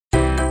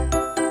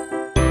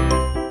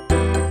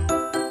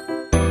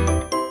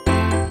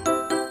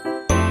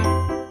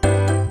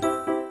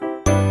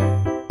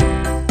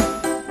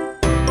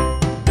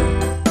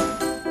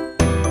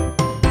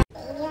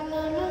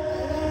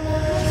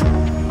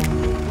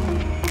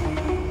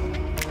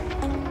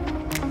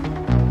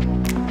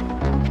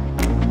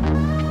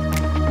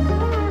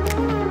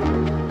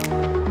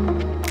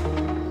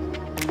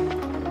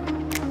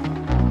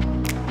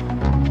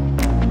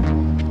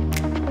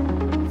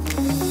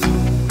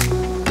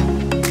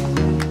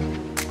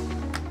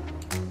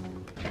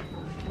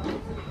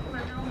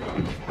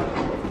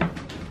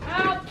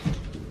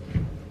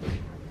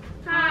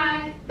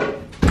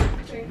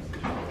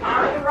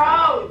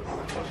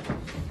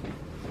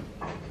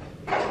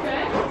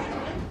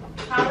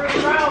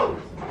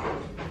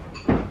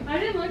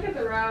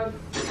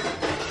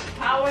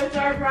it's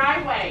our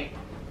driveway.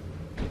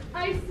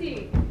 I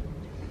see.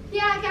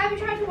 Yeah, Gabby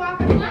tried to walk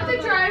up Not the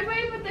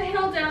driveway, but the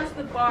hill down to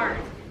the barn.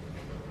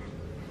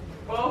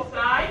 Both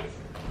sides?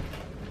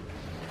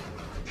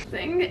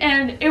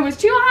 And it was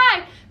too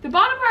high. The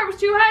bottom part was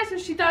too high, so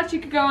she thought she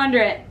could go under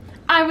it.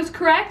 I was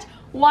correct.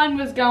 One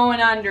was going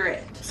under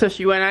it. So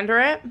she went under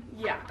it?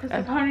 Yeah, because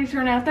the ponies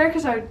weren't out there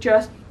because I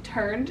just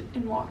turned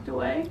and walked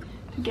away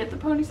to get the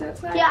ponies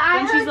outside. Yeah, I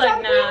and heard she's like,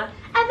 something, nah.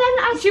 And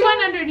then She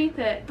went underneath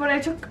it, but I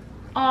took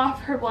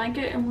off her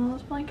blanket and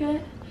Willow's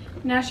blanket.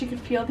 Now she could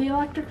feel the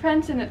electric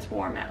fence and it's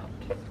warm out.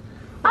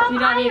 You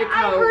don't need a coat.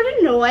 I heard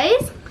a noise,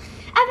 and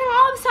then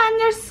all of a sudden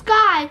there's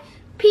Sky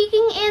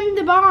peeking in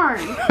the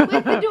barn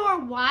with the door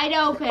wide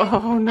open.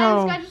 Oh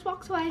no. And Sky just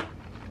walks away.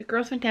 The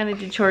girls went down and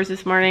did chores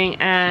this morning,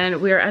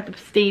 and we're at the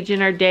stage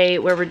in our day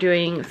where we're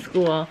doing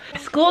school.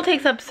 School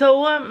takes up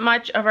so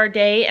much of our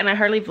day, and I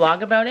hardly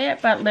vlog about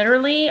it, but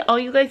literally all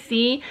you guys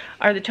see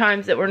are the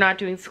times that we're not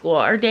doing school.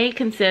 Our day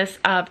consists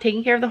of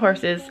taking care of the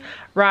horses,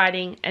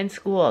 riding, and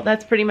school.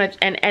 That's pretty much,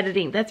 and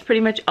editing. That's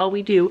pretty much all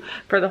we do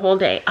for the whole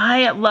day.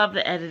 I love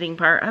the editing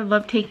part. I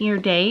love taking your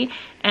day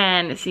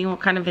and seeing what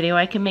kind of video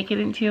I can make it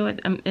into.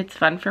 It's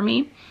fun for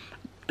me.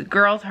 The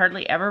girls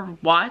hardly ever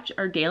watch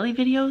our daily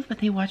videos, but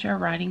they watch our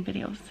riding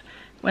videos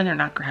when they're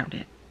not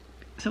grounded.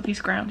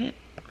 Sophie's grounded.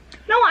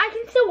 No, I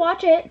can still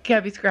watch it.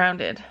 Gabby's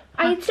grounded.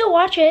 I can still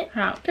watch it.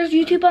 How? There's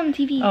YouTube on the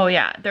TV. Oh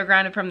yeah, they're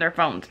grounded from their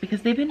phones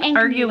because they've been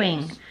arguing.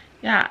 Computers.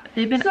 Yeah,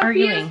 they've been Sophia's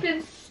arguing.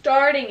 been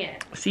starting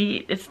it.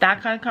 See, it's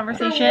that kind of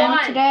conversation.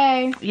 Not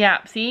Today.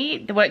 Yeah,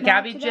 see what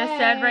Gabby just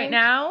said right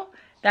now?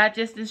 That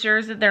just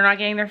ensures that they're not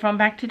getting their phone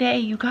back today,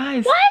 you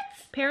guys. What?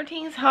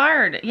 Parenting is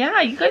hard.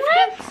 Yeah, you guys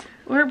can.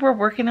 We're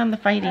working on the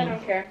fighting. I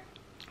don't care.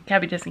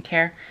 Gabby doesn't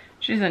care.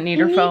 She doesn't need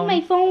I her need phone.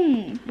 my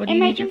phone. What do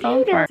you need your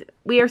phone for?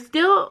 We are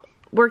still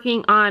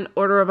working on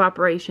order of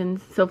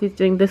operations. Sophie's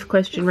doing this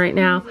question right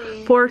now.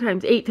 4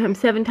 times 8 times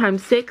 7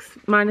 times 6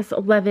 minus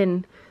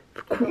 11.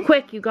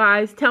 Quick, you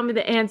guys. Tell me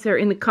the answer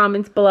in the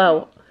comments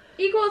below.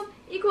 Equals.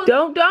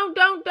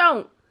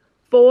 Don't.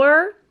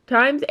 4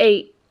 times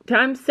 8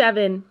 times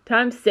 7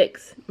 times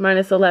 6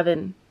 minus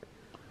 11.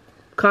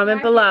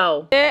 Comment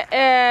below. It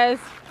is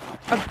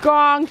a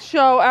gong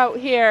show out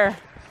here.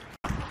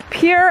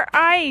 Pure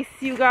ice,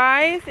 you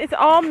guys. It's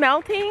all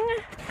melting.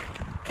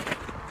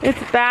 It's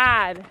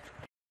bad.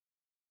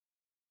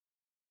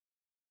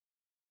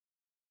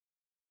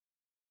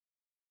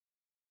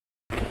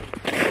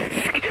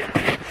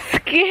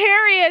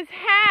 Scary as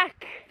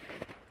heck.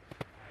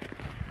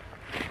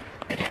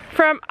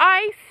 From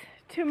ice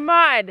to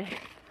mud.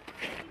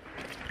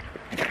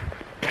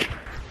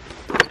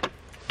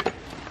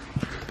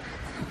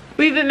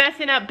 We've been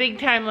messing up big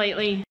time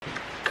lately.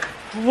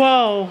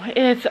 Whoa,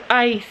 it's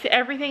ice.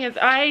 Everything is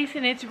ice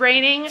and it's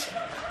raining.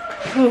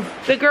 Whew.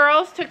 The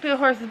girls took the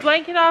horse's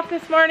blanket off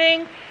this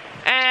morning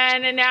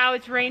and now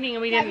it's raining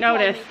and we didn't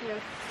notice.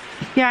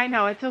 Yeah, I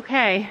know, it's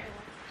okay.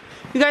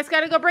 You guys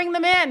gotta go bring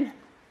them in.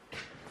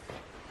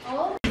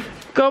 Oh.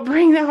 Go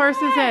bring the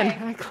horses in.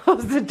 I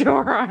closed the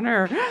door on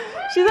her.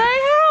 She's like,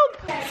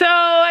 help. So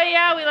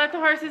yeah, we let the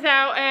horses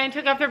out and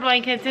took off their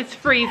blankets. It's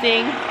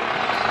freezing.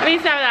 I mean,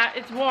 it's not that,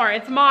 it's warm,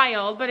 it's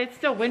mild, but it's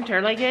still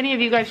winter. Like any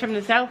of you guys from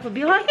the south would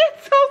be like,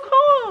 it's so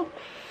cold.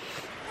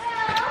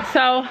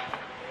 So,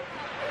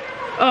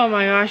 oh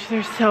my gosh,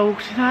 they're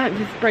soaked. That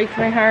just breaks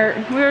my heart.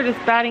 We were just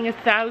batting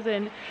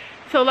 1,000.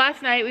 So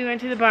last night we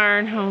went to the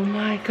barn. Oh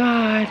my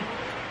God.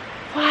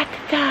 What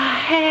the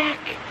heck?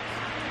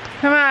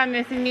 Come on,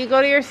 Missy, you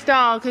go to your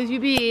stall because you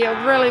be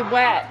really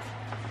wet.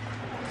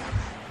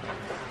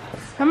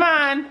 Come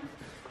on.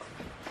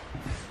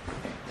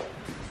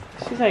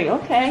 She's like,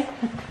 okay.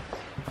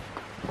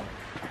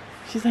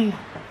 She's like,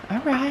 all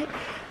right.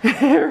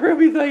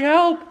 Ruby's like,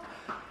 help.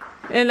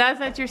 And that's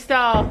not your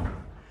stall.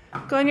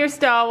 Go in your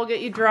stall, we'll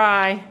get you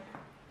dry.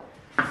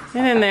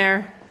 Get in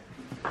there.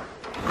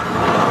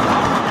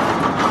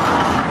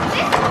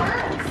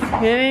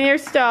 Get in your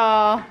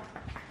stall.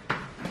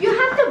 You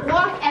have to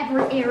walk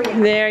every area.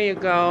 There you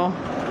go.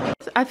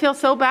 I feel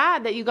so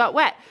bad that you got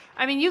wet.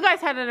 I mean, you guys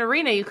had an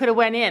arena you could have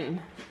went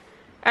in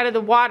out of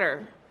the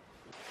water.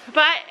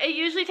 But it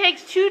usually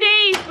takes 2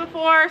 days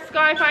before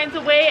Sky finds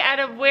a way out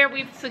of where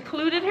we've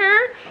secluded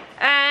her.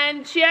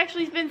 And she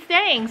actually's been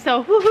staying,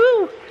 so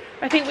woohoo!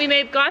 I think we may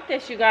have got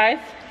this, you guys.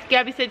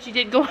 Gabby said she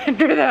did go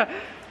under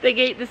the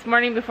gate this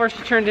morning before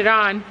she turned it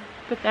on.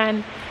 But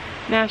then,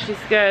 now she's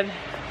good.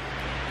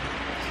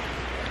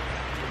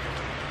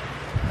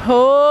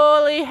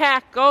 Holy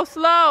heck, go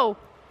slow.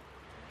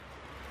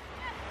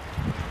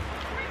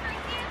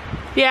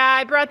 Yeah,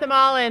 I brought them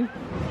all in.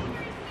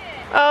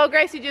 Oh,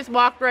 Gracie just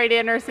walked right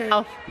in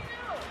herself.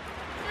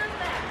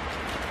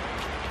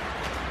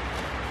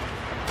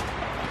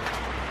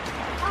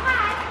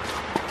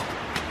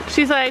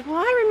 She's like, well,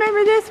 I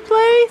remember this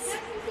place.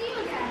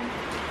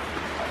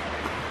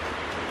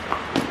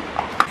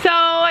 So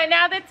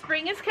now that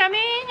spring is coming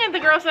and the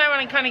girls and I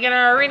want to kind of get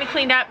our arena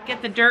cleaned up,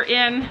 get the dirt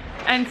in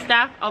and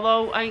stuff.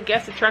 Although I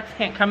guess the trucks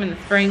can't come in the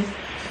spring.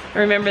 I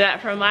remember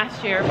that from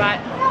last year, but.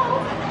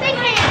 No, they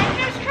can't.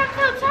 There's trucks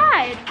outside.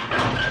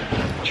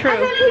 outside. True.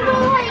 And then people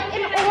like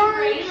in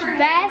orange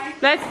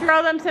vests. Let's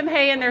throw them some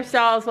hay in their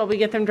stalls while we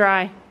get them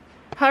dry.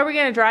 How are we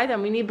gonna dry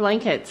them? We need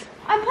blankets.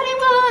 I'm putting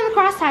Willow in the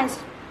cross ties.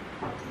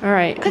 All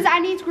right. Because I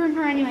need to groom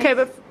her anyway. Okay,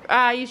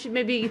 but you should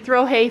maybe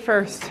throw hay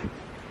first.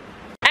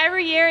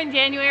 Every year in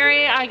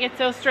January, I get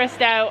so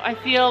stressed out. I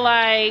feel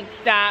like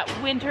that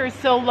winter is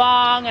so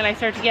long and I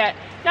start to get,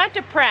 not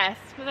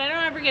depressed, because I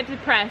don't ever get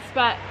depressed,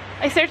 but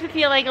I start to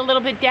feel like a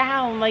little bit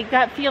down, like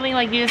that feeling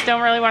like you just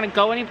don't really want to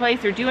go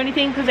anyplace or do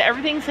anything because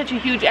everything's such a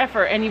huge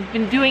effort and you've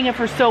been doing it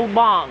for so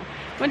long.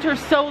 Winter is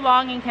so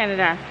long in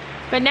Canada.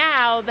 But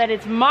now that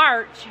it's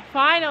March,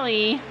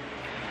 finally,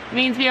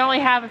 means we only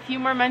have a few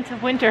more months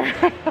of winter.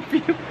 A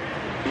few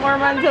more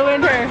months of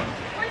winter.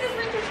 When does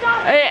winter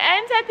stop? It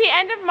ends at the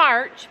end of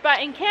March, but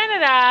in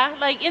Canada,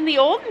 like in the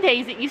olden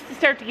days, it used to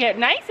start to get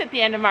nice at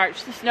the end of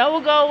March. The snow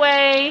will go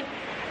away,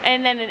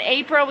 and then in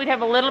April we'd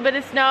have a little bit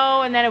of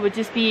snow, and then it would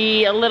just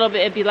be a little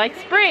bit, it'd be like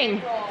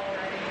spring.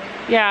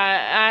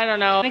 Yeah, I don't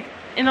know.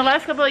 In the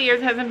last couple of years,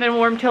 it hasn't been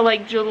warm till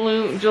like June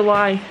or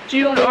July.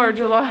 June or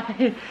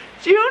July.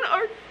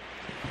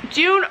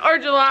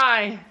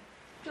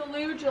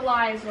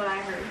 July is what I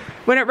heard.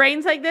 When it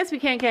rains like this, we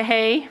can't get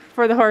hay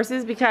for the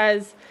horses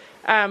because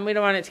we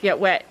don't want it to get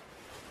wet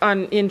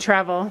in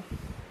travel.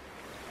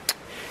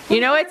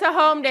 You know it's a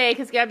home day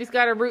because Gabby's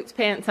got her Roots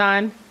pants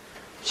on.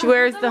 She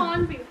wears put them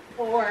on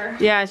before.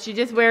 Yeah, she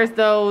just wears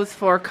those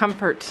for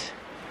comfort.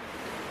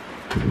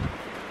 So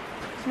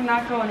I'm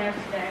not going out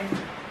today.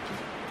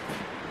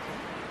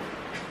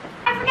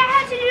 I forgot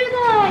how to do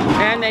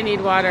that. And they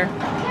need water.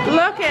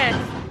 Look at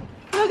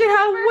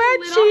how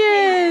wet she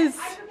is.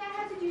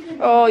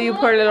 Oh, you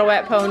poor little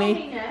wet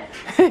pony.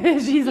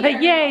 She's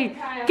like, yay,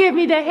 give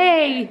me the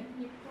hay.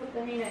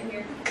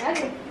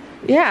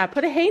 Yeah,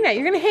 put a hay net.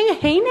 You're gonna hang a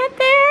hay net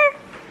there?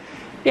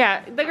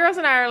 Yeah, the girls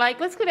and I are like,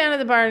 let's go down to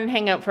the barn and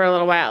hang out for a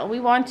little while. We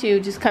want to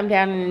just come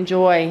down and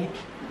enjoy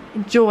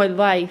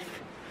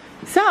life.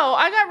 So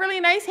I got really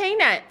nice hay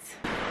nets.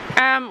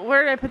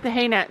 Where did I put the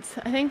hay nets?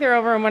 I think they're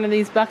over in one of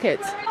these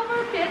buckets.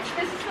 Over pitch.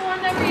 This is the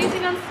one that we're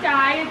using on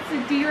Sky. It's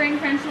a D-ring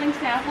Frenchling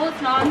snaffle.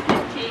 It's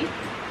non-pinchy.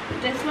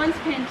 This one's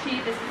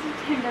pinchy. This is a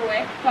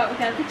Timberwick, but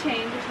without the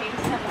chain. The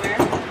chain's somewhere.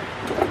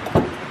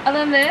 And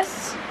then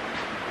this,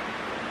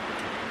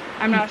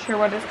 I'm not sure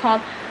what it's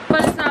called,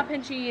 but it's not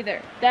pinchy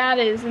either. That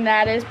is and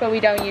that is, but we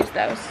don't use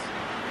those.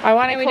 I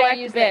want to collect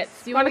use bits.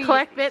 this. You want to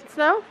collect bits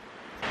though?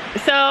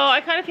 So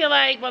I kind of feel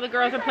like while the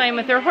girls are playing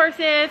with their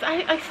horses,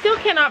 I still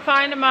cannot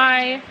find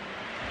my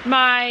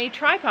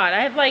tripod.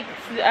 I have like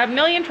a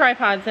million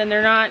tripods and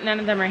none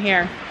of them are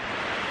here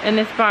in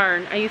this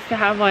barn. I used to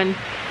have one.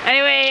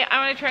 Anyway,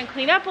 I want to try and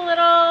clean up a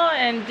little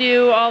and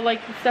do all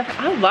like the stuff.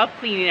 I love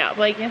cleaning up,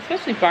 like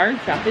especially barn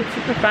stuff. It's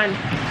super fun.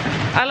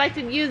 I like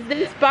to use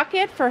this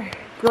bucket for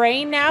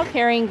grain now,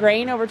 carrying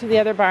grain over to the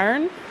other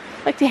barn.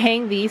 I like to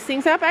hang these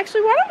things up.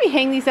 Actually, why don't we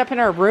hang these up in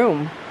our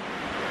room?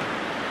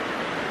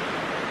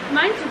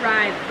 Mine's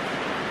arrived.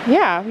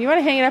 Yeah, you want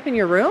to hang it up in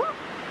your room?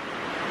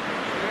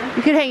 Sure.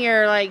 You could hang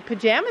your like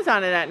pajamas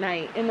on it at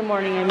night, in the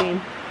morning I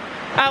mean.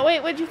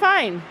 Wait, what'd you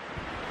find?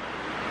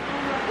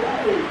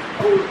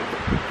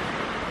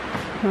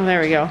 Oh,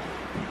 there we go.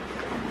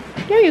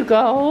 There you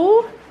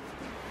go.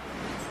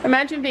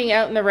 Imagine being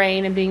out in the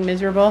rain and being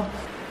miserable.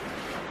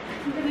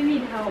 I'm gonna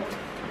need help.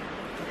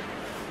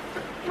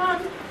 Come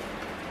on.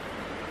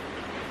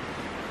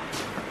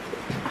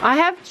 I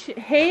have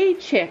hay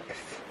chicks.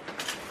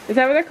 Is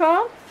that what they're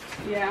called?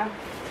 Yeah.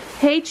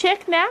 Hay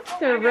chick nets?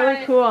 They're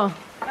really cool.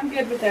 I'm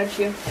good without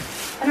you.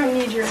 I don't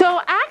need your...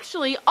 So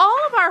actually, all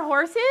of our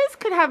horses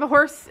could have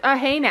a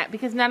hay net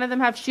because none of them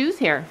have shoes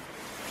here.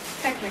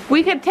 Technically.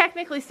 We could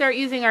technically start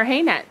using our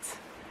hay nets.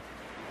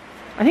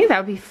 I think that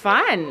would be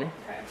fun.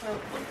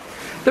 Okay,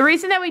 The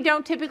reason that we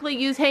don't typically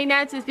use hay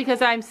nets is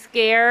because I'm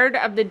scared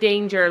of the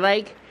danger.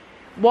 Like,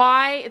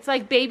 why? It's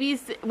like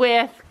babies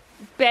with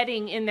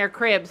bedding in their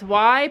cribs.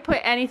 Why put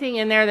anything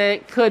in there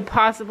that could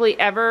possibly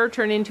ever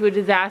turn into a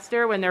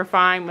disaster when they're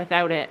fine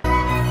without it?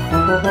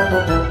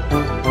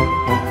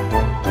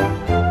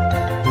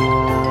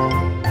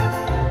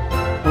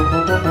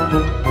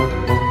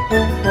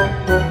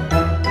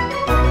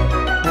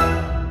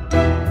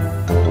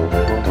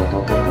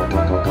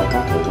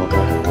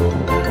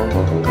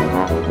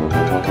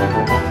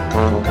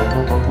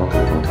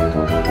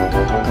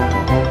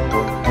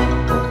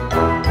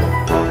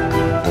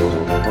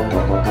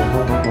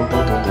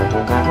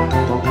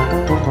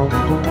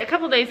 A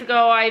couple days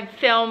ago I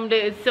filmed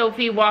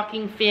Sophie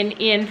walking Finn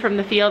in from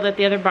the field at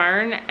the other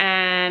barn,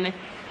 and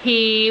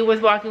he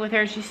was walking with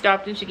her and she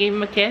stopped and she gave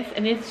him a kiss,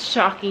 and it's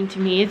shocking to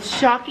me. It's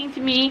shocking to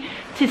me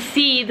to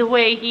see the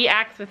way he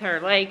acts with her.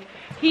 Like,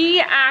 he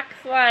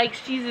acts like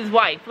she's his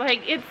wife.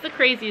 Like, it's the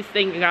craziest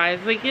thing, guys.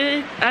 Like,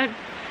 I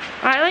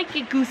like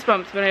get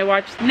goosebumps when I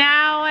watch.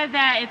 Now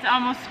that it's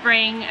almost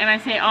spring, and I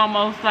say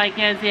almost like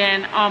as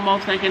in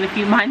almost like in a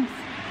few months,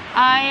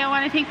 I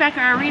want to take back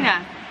our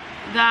arena.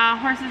 The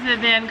horses have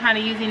been kind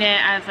of using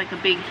it as like a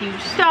big huge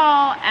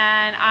stall,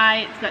 and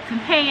it's got some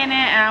hay in it,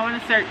 and I want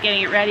to start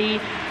getting it ready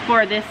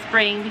for this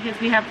spring because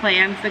we have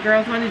plans. The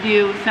girls want to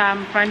do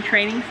some fun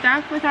training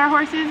stuff with our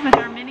horses, with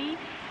our mini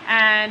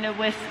and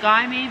with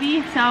Sky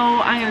maybe, so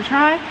I'm gonna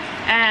try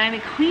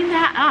and clean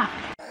that up.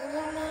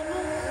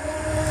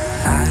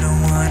 I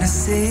don't wanna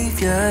save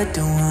ya,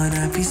 don't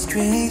wanna be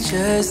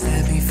strangers.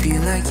 Let me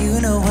feel like you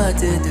know what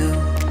to do.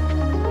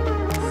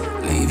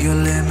 Leave your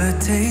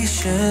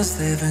limitations,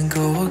 live and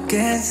go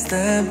against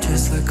them.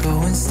 Just let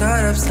go and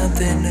start up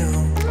something new.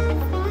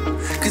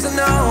 Cause I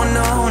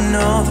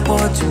know that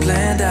what you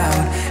planned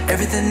out,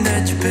 everything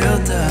that you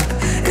built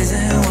up,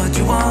 isn't what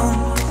you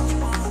want.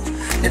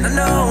 And I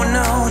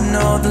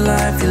know the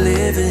life you're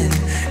living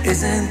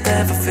isn't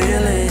that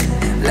fulfilling.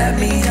 Let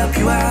me help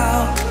you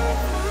out.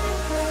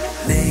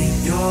 Lay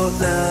your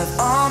love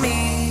on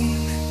me,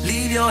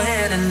 leave your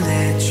head and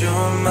let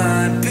your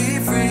mind be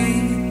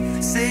free.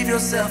 Save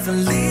yourself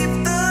and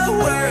leave the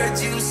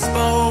words you've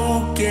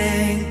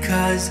spoken,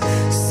 cause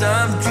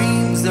some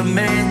dreams are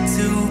meant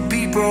to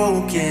be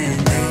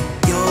broken. Lay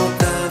your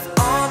love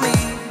on me,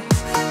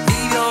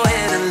 leave your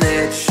head and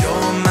let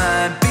your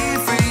mind be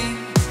free.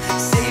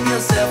 Save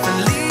yourself and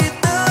leave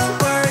the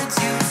words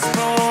you've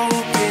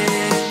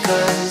spoken,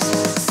 cause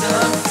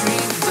some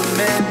dreams are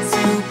meant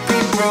to be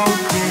broken.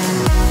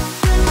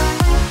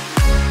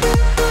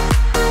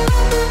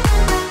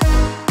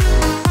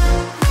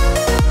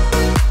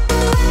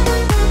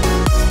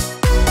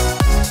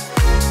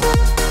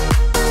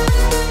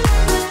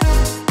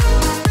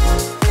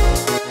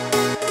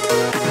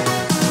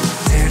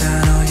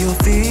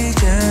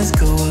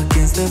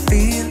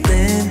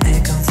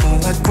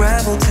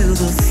 To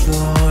the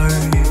floor.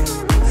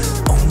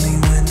 Only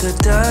when the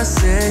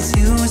dust sets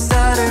you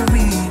start to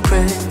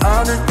regret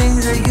all the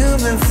things that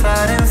you've been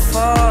fighting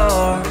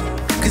for.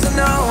 Cause I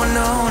know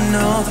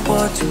that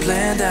what you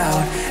planned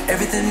out,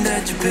 everything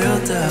that you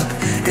built up,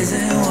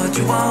 isn't what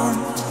you want.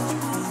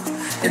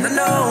 And I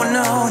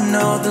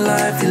know the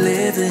life you're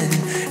living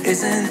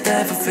isn't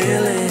that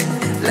fulfilling.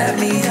 Let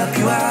me help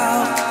you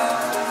out.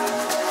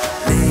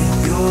 Lay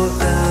your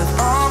love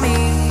on me,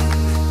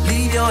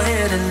 leave your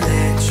head and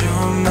let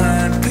your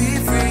mind be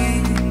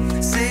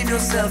free. Save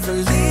yourself and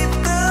leave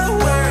the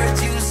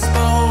words you've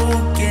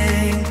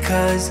spoken,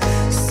 cause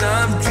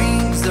some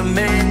dreams are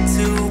meant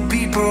to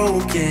be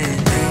broken.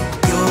 Lay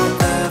your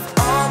love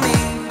on me,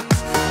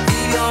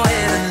 leave your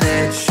head and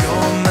let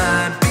your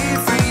mind be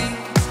free.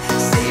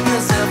 Save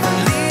yourself and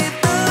leave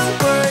the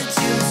words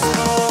you've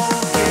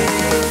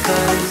spoken,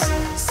 cause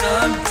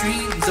some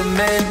dreams are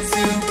meant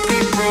to be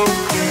broken.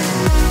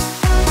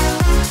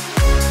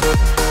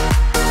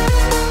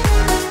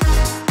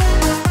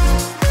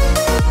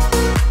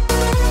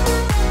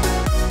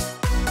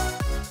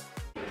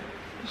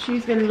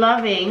 She's been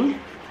loving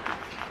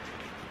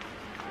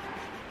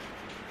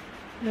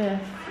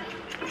this.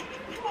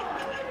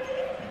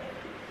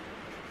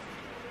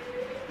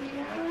 Yeah, you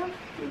like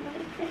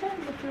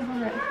it? Look at all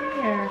that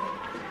hair.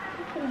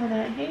 Look at all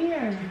that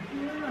hair.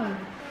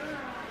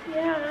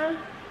 Yeah.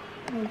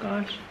 Oh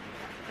gosh,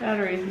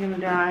 battery's gonna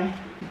die.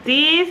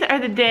 These are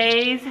the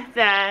days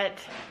that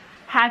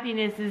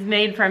happiness is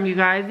made from, you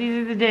guys.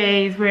 These are the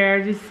days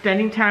where just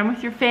spending time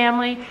with your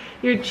family,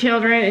 your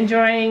children,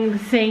 enjoying the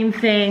same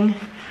thing.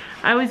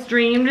 I always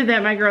dreamed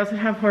that my girls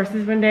would have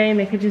horses one day and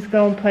they could just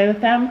go and play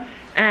with them,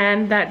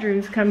 and that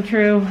dream's come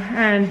true,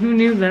 and who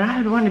knew that I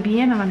would want to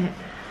be in on it.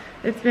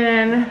 It's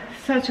been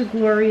such a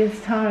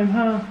glorious time,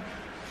 huh?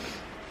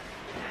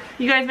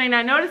 You guys may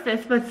not notice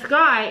this, but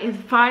Sky is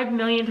 5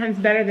 million times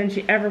better than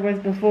she ever was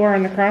before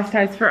on the cross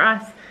ties for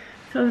us.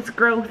 So it's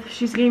growth.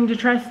 She's getting to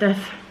trust us.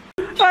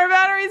 Our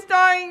battery's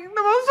dying.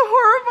 The most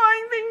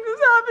horrifying thing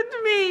just happened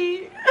to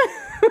me.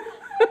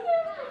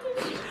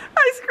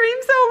 I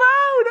screamed so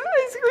loud.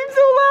 I screamed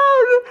so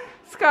loud.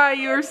 Sky,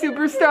 you're a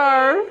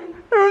superstar.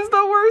 It was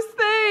the worst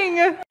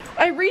thing.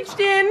 I reached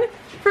in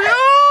for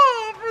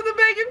the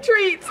bag of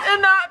treats,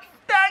 and that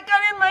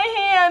got in my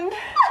hand.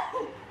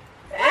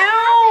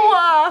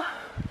 Ew.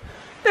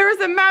 There was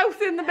a mouse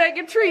in the bag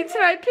of treats,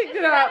 and I picked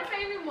it up.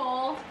 Baby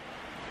mole.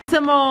 It's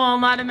a mole,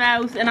 not a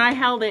mouse, and I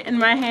held it in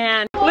my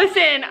hand.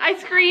 Listen, I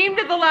screamed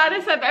the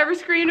loudest I've ever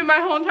screamed in my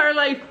whole entire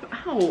life.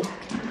 Ow.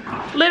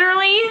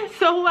 Literally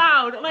so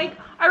loud. Like,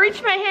 I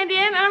reached my hand in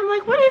and I'm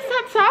like, what is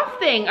that soft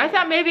thing? I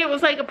thought maybe it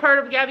was like a part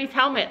of Gabby's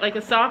helmet, like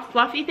a soft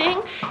fluffy thing.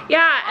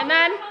 Yeah, and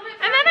then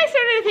I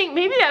started to think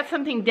maybe that's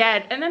something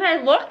dead. And then I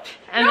looked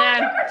and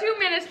then... It took her 2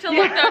 minutes to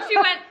look though. She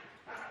went...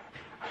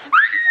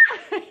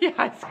 Yeah,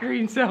 I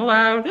screamed so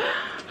loud.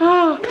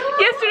 Oh.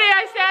 Yesterday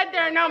I said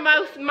there are no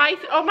mice.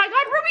 Oh my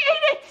God, Ruby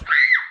ate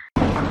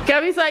it!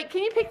 Gabby's like,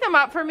 can you pick them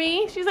up for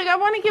me? She's like, I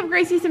want to give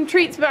Gracie some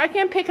treats, but I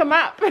can't pick them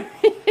up.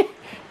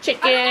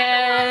 Chicken. No,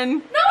 I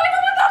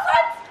don't want those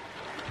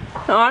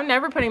ones. Oh, I'm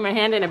never putting my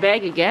hand in a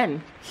bag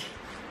again.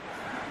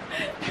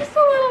 Just a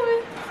little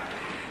bit.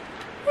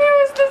 It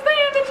was just the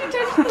hand that you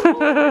touched the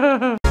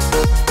bowl.